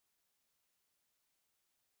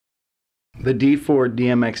The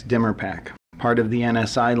D4DMX Dimmer Pack, part of the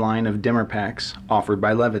NSI line of dimmer packs offered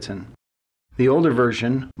by Leviton. The older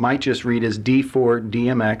version might just read as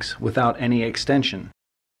D4DMX without any extension.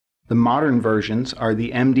 The modern versions are the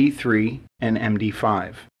MD3 and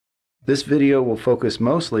MD5. This video will focus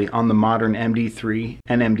mostly on the modern MD3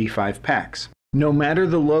 and MD5 packs. No matter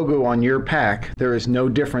the logo on your pack, there is no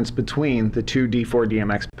difference between the two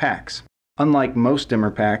D4DMX packs. Unlike most dimmer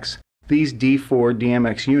packs, these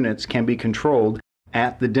D4DMX units can be controlled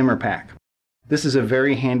at the dimmer pack. This is a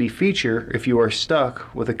very handy feature if you are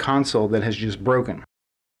stuck with a console that has just broken.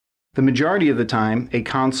 The majority of the time, a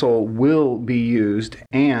console will be used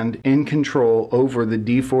and in control over the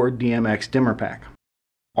D4DMX dimmer pack.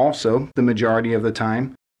 Also, the majority of the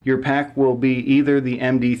time, your pack will be either the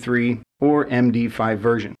MD3 or MD5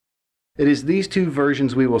 version. It is these two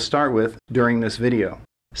versions we will start with during this video.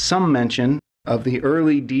 Some mention of the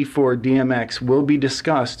early D4DMX will be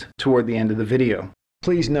discussed toward the end of the video.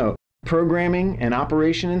 Please note, programming and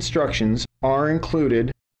operation instructions are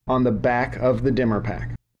included on the back of the dimmer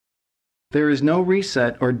pack. There is no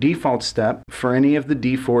reset or default step for any of the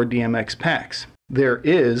D4DMX packs. There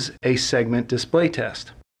is a segment display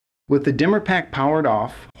test. With the dimmer pack powered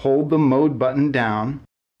off, hold the mode button down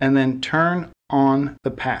and then turn on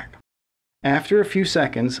the pack. After a few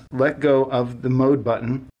seconds, let go of the mode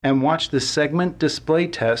button and watch the segment display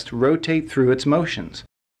test rotate through its motions.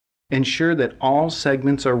 Ensure that all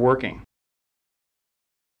segments are working.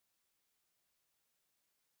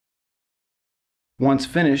 Once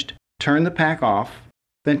finished, turn the pack off,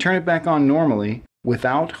 then turn it back on normally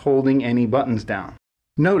without holding any buttons down.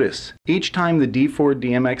 Notice, each time the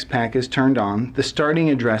D4DMX pack is turned on, the starting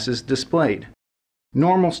address is displayed.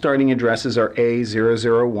 Normal starting addresses are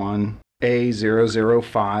A001,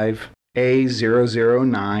 A005,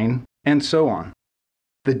 A009, and so on.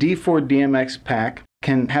 The D4DMX pack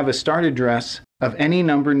can have a start address of any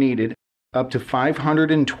number needed up to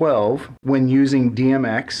 512 when using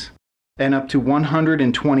DMX and up to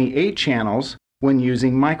 128 channels when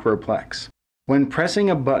using Microplex. When pressing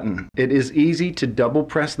a button, it is easy to double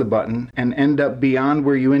press the button and end up beyond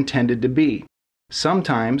where you intended to be.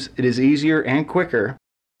 Sometimes it is easier and quicker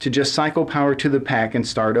to just cycle power to the pack and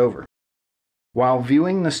start over. While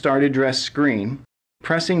viewing the start address screen,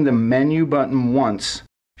 pressing the menu button once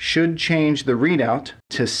should change the readout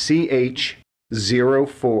to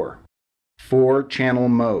CH04, 4-channel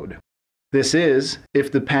mode. This is if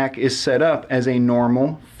the pack is set up as a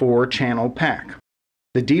normal 4-channel pack.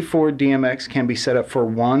 The D4DMX can be set up for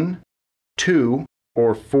 1, 2,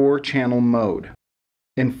 or 4-channel mode.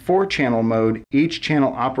 In 4-channel mode, each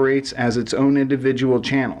channel operates as its own individual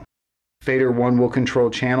channel. Fader 1 will control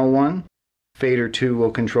channel 1, Fader 2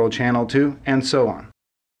 will control channel 2, and so on.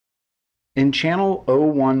 In channel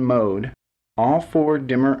 01 mode, all 4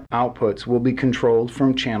 dimmer outputs will be controlled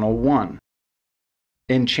from channel 1.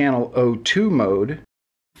 In channel 02 mode,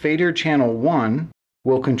 Fader channel 1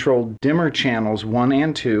 will control dimmer channels 1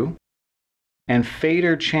 and 2, and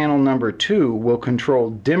Fader channel number 2 will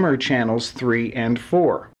control dimmer channels 3 and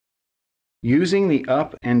 4. Using the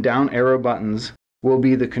up and down arrow buttons will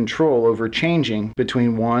be the control over changing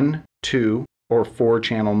between 1, 2, or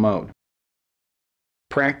 4-channel mode.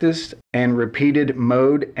 Practiced and repeated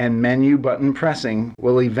mode and menu button pressing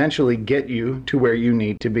will eventually get you to where you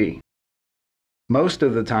need to be. Most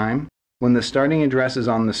of the time, when the starting address is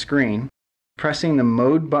on the screen, pressing the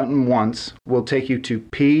mode button once will take you to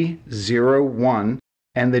P01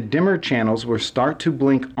 and the dimmer channels will start to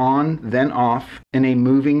blink on then off in a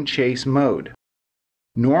moving chase mode.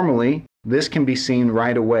 Normally, this can be seen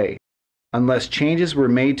right away, unless changes were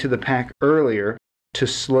made to the pack earlier to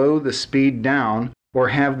slow the speed down or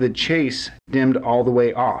have the chase dimmed all the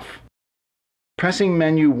way off. Pressing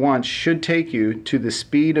menu once should take you to the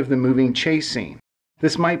speed of the moving chase scene.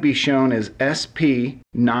 This might be shown as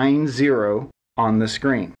SP90 on the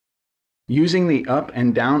screen. Using the up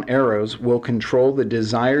and down arrows will control the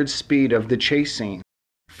desired speed of the chase scene.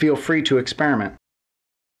 Feel free to experiment.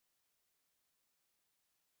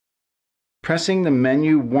 Pressing the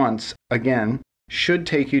menu once again should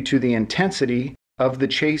take you to the intensity of the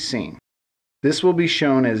chase scene. This will be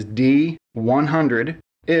shown as D100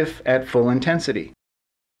 if at full intensity.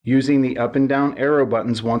 Using the up and down arrow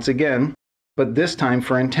buttons once again, but this time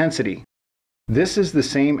for intensity. This is the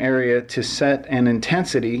same area to set an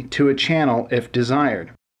intensity to a channel if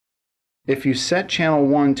desired. If you set channel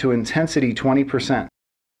 1 to intensity 20%,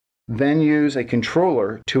 then use a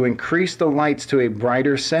controller to increase the lights to a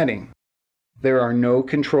brighter setting, there are no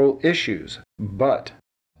control issues, but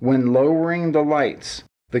when lowering the lights,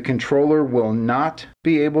 the controller will not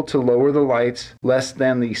be able to lower the lights less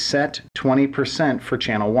than the set 20% for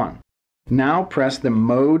channel 1. Now press the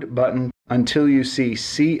Mode button until you see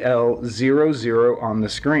CL00 on the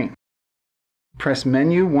screen. Press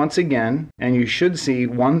Menu once again and you should see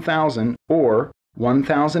 1000 or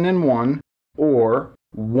 1001 or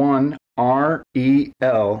 1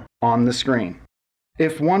 REL on the screen.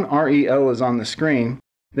 If 1 REL is on the screen,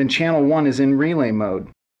 then channel 1 is in relay mode.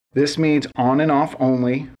 This means on and off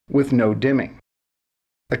only with no dimming.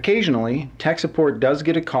 Occasionally, tech support does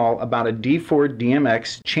get a call about a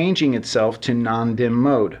D4DMX changing itself to non-dim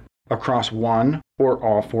mode across one or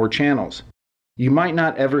all 4 channels. You might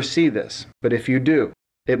not ever see this, but if you do,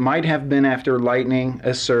 it might have been after lightning,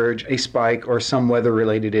 a surge, a spike, or some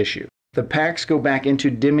weather-related issue. The packs go back into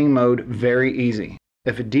dimming mode very easy.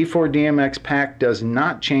 If a D4DMX pack does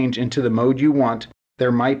not change into the mode you want,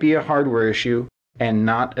 there might be a hardware issue and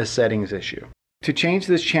not a settings issue. To change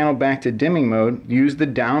this channel back to dimming mode, use the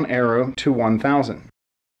down arrow to 1000.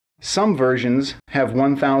 Some versions have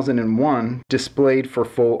 1001 displayed for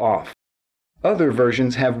full off. Other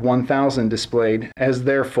versions have 1000 displayed as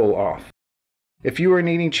their full off. If you are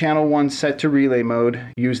needing channel 1 set to relay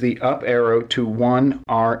mode, use the up arrow to 1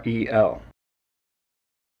 REL.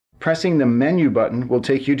 Pressing the menu button will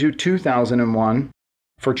take you to 2001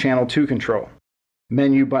 for channel 2 control.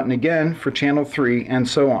 Menu button again for channel 3 and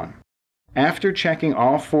so on. After checking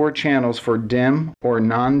all 4 channels for dim or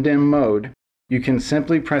non-dim mode, you can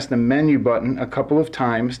simply press the menu button a couple of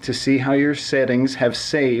times to see how your settings have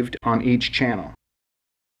saved on each channel.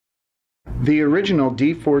 The original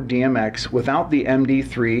D4DMX without the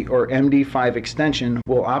MD3 or MD5 extension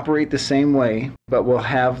will operate the same way, but will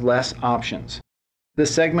have less options. The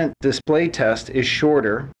segment display test is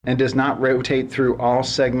shorter and does not rotate through all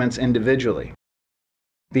segments individually.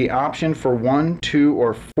 The option for 1, 2,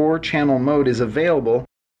 or 4 channel mode is available,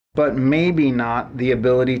 but maybe not the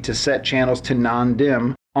ability to set channels to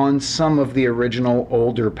non-dim on some of the original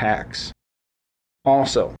older packs.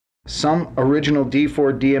 Also, some original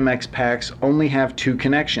D4DMX packs only have 2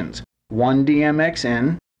 connections, one DMX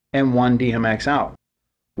in and one DMX out,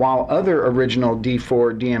 while other original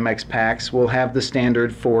D4DMX packs will have the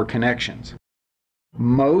standard 4 connections.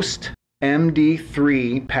 Most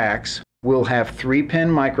MD3 packs will have 3-pin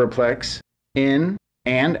Microplex in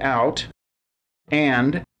and out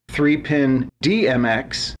and 3-pin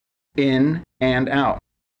DMX in and out.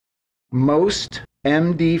 Most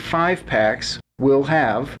MD5 packs will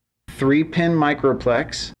have 3-pin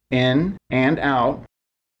Microplex in and out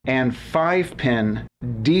and 5-pin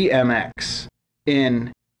DMX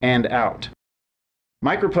in and out.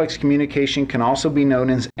 Microplex communication can also be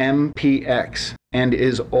known as MPX and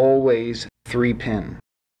is always 3-pin.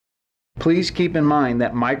 Please keep in mind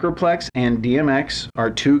that Microplex and DMX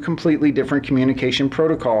are 2 completely different communication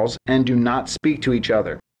protocols and do not speak to each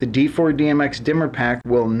other. The D4DMX dimmer pack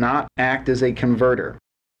will not act as a converter.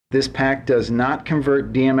 This pack does not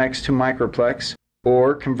convert DMX to Microplex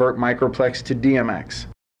or convert Microplex to DMX.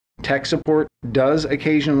 Tech support does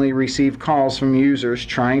occasionally receive calls from users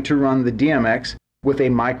trying to run the DMX with a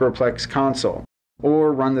Microplex console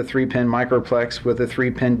or run the 3-pin Microplex with a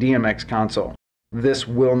 3-pin DMX console. This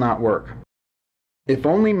will not work. If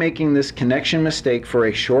only making this connection mistake for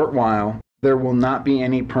a short while, there will not be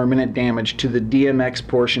any permanent damage to the DMX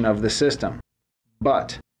portion of the system.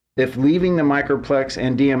 But if leaving the Microplex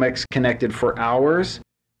and DMX connected for hours,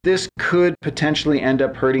 this could potentially end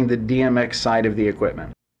up hurting the DMX side of the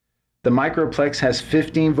equipment. The Microplex has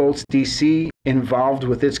 15 volts DC involved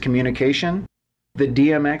with its communication. The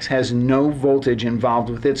DMX has no voltage involved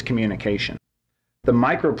with its communication. The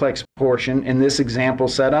Microplex portion in this example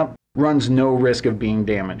setup runs no risk of being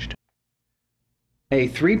damaged. A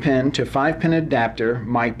 3-pin to 5-pin adapter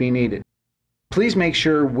might be needed. Please make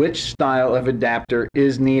sure which style of adapter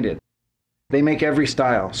is needed. They make every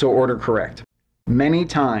style, so order correct. Many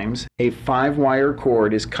times, a 5-wire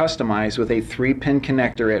cord is customized with a 3-pin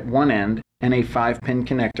connector at one end and a 5-pin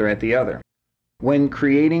connector at the other. When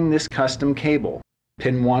creating this custom cable,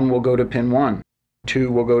 pin 1 will go to pin 1,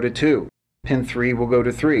 2 will go to 2, pin 3 will go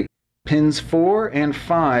to 3. Pins 4 and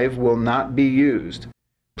 5 will not be used.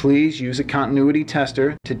 Please use a continuity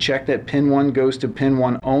tester to check that pin 1 goes to pin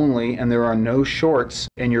 1 only and there are no shorts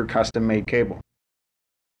in your custom-made cable.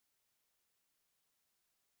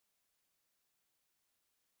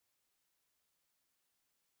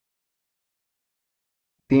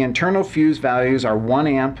 The internal fuse values are 1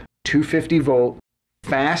 amp, 250 volt,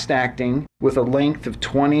 fast acting with a length of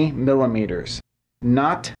 20 millimeters.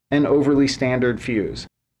 Not an overly standard fuse.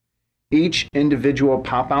 Each individual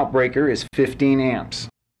pop-out breaker is 15 amps.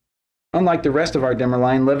 Unlike the rest of our dimmer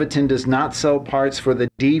line, Leviton does not sell parts for the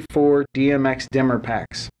D4DMX dimmer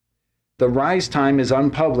packs. The rise time is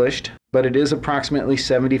unpublished, but it is approximately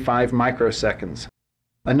 75 microseconds.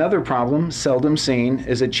 Another problem, seldom seen,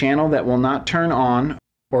 is a channel that will not turn on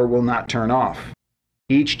or will not turn off.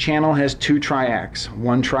 Each channel has two triacs,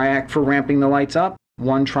 one triac for ramping the lights up,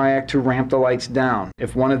 one triac to ramp the lights down.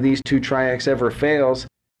 If one of these two triacs ever fails,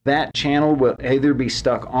 that channel will either be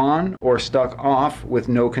stuck on or stuck off with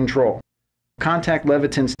no control. Contact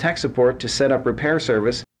Leviton's tech support to set up repair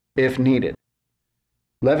service if needed.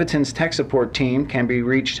 Leviton's tech support team can be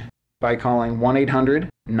reached by calling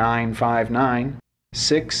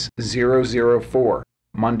 1-800-959-6004,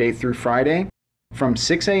 Monday through Friday, from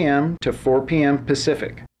 6 a.m. to 4 p.m.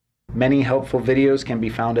 Pacific. Many helpful videos can be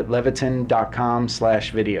found at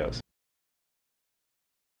leviton.com/videos.